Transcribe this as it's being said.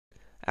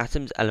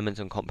Atoms, Elements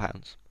and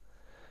Compounds.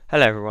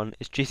 Hello everyone,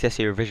 it's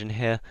GCSE Revision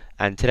here,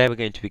 and today we're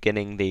going to be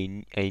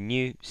beginning a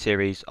new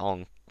series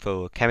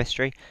for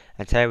chemistry,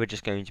 and today we're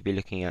just going to be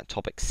looking at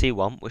topic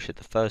C1, which is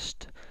the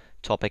first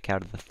topic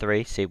out of the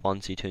three, C1,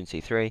 C2 and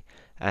C3,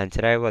 and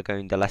today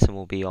the lesson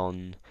will be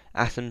on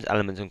atoms,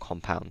 elements and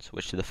compounds,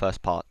 which is the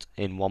first part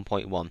in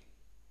 1.1.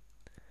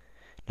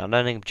 Now,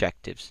 learning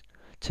objectives: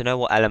 to know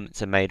what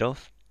elements are made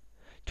of,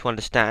 to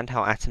understand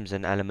how atoms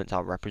and elements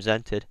are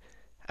represented,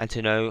 and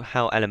to know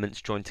how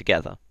elements join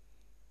together.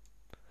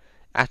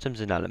 Atoms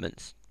and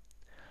elements.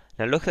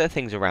 Now look at the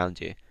things around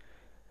you.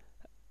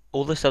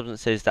 All the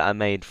substances that are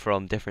made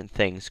from different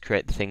things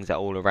create the things that are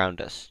all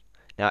around us.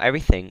 Now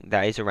everything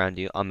that is around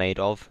you are made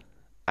of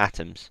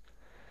atoms.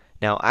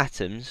 Now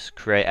atoms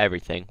create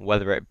everything,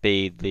 whether it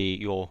be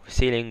your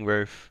ceiling,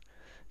 roof,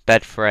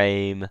 bed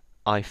frame,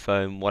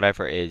 iPhone,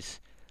 whatever it is.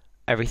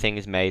 Everything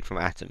is made from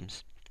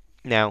atoms.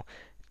 Now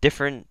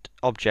different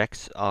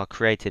objects are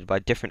created by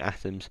different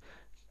atoms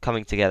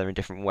coming together in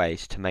different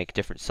ways to make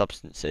different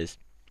substances.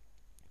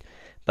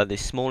 But the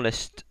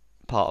smallest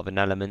part of an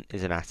element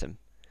is an atom.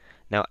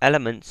 Now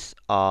elements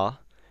are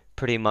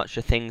pretty much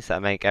the things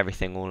that make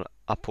everything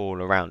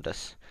all around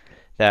us.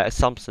 They're a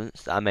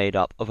substance that are made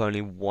up of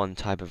only one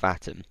type of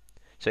atom.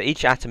 So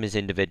each atom is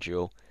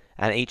individual,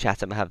 and each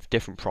atom have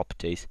different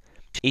properties.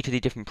 Each of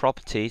the different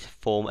properties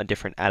form a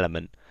different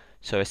element.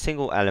 So a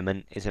single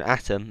element is an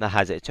atom that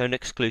has its own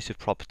exclusive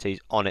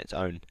properties on its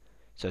own.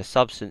 So a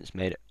substance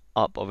made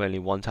up of only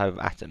one type of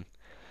atom,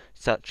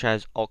 such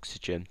as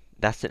oxygen.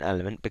 That's an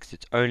element because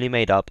it's only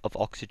made up of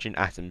oxygen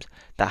atoms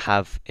that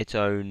have its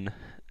own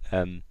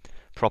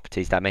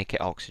properties that make it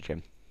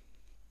oxygen.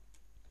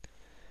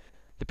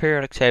 The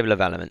periodic table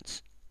of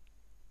elements.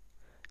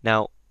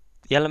 Now,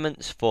 the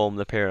elements form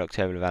the periodic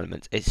table of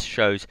elements. It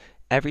shows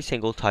every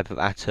single type of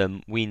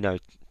atom we know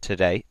to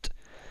date,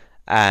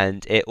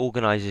 and it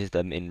organizes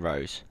them in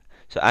rows.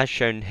 So as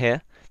shown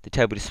here, the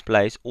table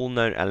displays all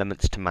known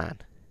elements to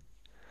man.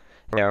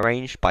 They are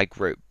arranged by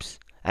groups,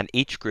 and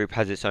each group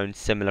has its own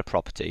similar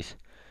properties.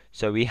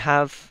 So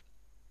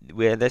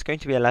there's going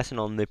to be a lesson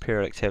on the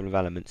periodic table of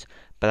elements,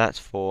 but that's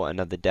for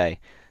another day.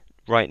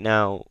 Right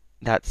now,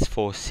 that's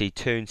for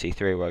C2 and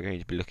C3 we're going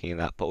to be looking at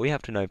that, but we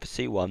have to know for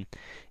C1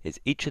 is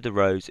each of the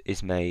rows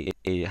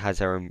it has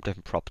their own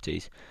different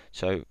properties.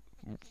 So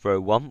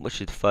row 1, which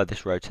is the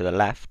furthest row to the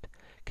left,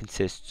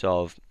 consists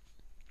of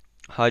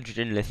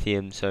hydrogen,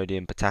 lithium,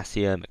 sodium,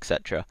 potassium,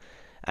 etc.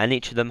 And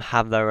each of them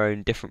have their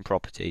own different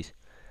properties.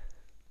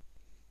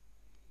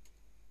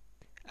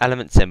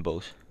 Element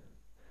symbols.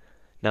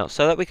 Now,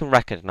 so that we can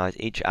recognize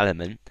each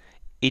element,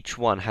 each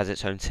one has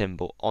its own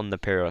symbol on the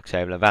periodic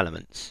table of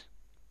elements.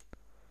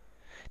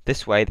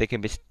 This way they can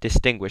be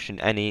distinguished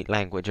in any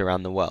language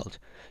around the world.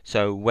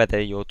 So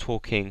whether you're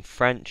talking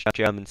French,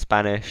 German,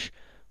 Spanish,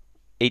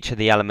 each of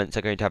the elements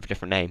are going to have a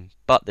different name,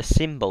 but the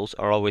symbols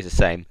are always the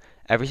same.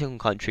 Every single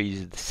country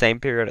uses the same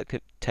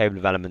periodic table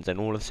of elements and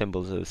all the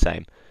symbols are the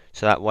same.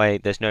 So that way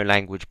there's no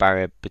language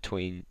barrier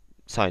between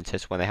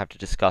scientists when they have to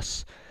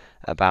discuss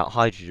about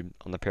hydrogen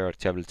on the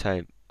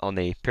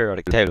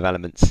periodic table of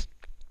elements.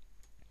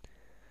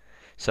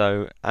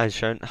 So as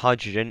shown,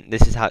 hydrogen,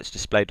 this is how it's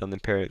displayed on the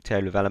periodic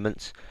table of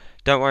elements.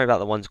 Don't worry about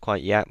the ones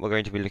quite yet, we're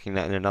going to be looking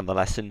at that in another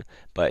lesson,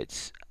 but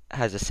it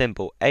has a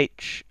symbol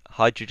H,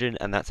 hydrogen,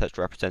 and that's how it's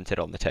represented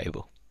on the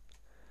table.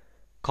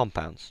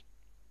 Compounds.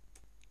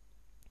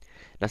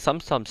 Now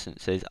some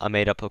substances are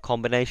made up of a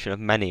combination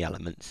of many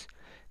elements.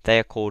 They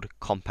are called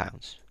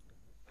compounds.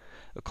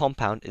 A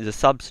compound is a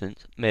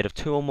substance made of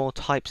two or more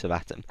types of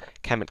atom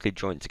chemically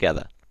joined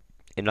together.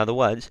 In other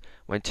words,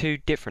 when two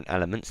different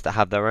elements that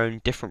have their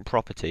own different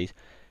properties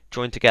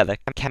join together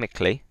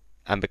chemically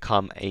and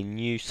become a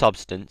new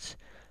substance,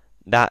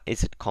 that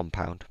is a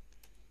compound.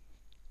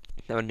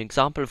 Now an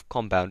example of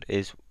compound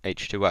is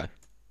H2O.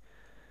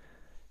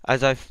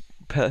 As I've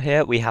put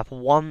here, we have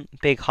one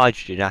big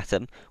hydrogen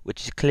atom,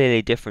 which is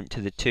clearly different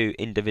to the two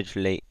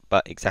individually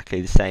but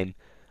exactly the same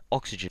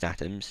oxygen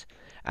atoms,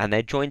 and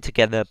they're joined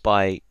together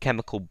by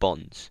chemical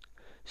bonds.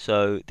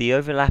 So the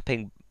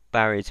overlapping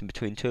barriers in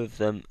between two of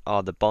them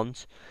are the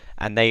bonds,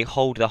 and they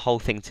hold the whole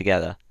thing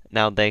together.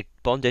 Now they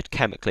bonded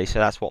chemically, so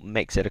that's what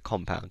makes it a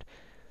compound.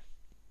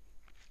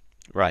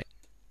 Right.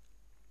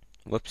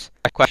 Whoops.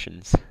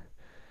 Questions.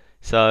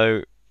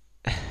 So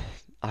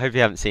I hope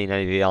you haven't seen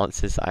any of the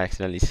answers I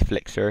accidentally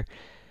flicked through,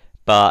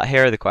 but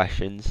here are the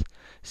questions.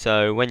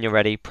 So when you're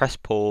ready, press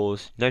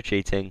pause, no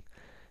cheating,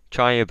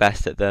 try your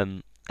best at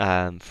them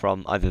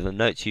from either the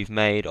notes you've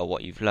made or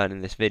what you've learned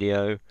in this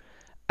video,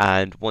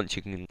 and once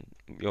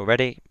you're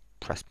ready,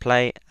 press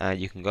play and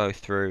you can go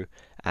through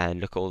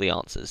and look at all the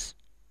answers.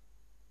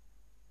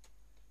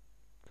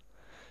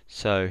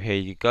 So here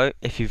you go.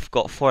 If you've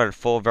got 4 out of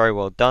 4, very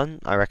well done.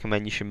 I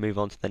recommend you should move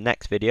on to the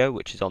next video,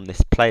 which is on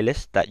this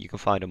playlist that you can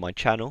find on my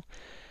channel.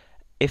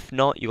 If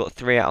not, you got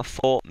 3 out of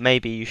 4,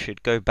 maybe you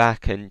should go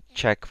back and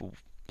check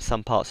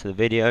some parts of the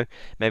video,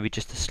 maybe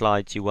just the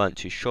slides you weren't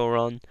too sure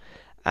on.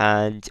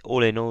 And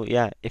all in all,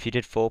 yeah, if you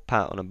did 4,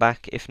 pat on the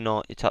back. If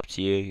not, it's up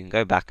to you. You can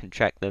go back and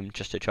check them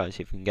just to try and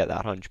see if we can get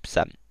that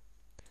 100%.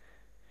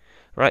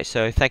 Right,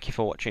 so thank you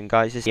for watching,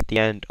 guys. This is the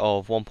end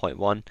of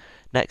 1.1.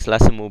 Next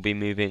lesson we'll be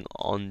moving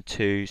on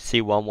to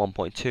C1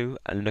 1.2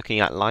 and looking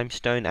at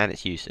limestone and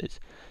its uses.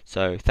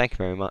 So thank you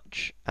very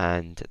much,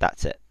 and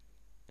that's it.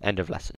 End of lesson.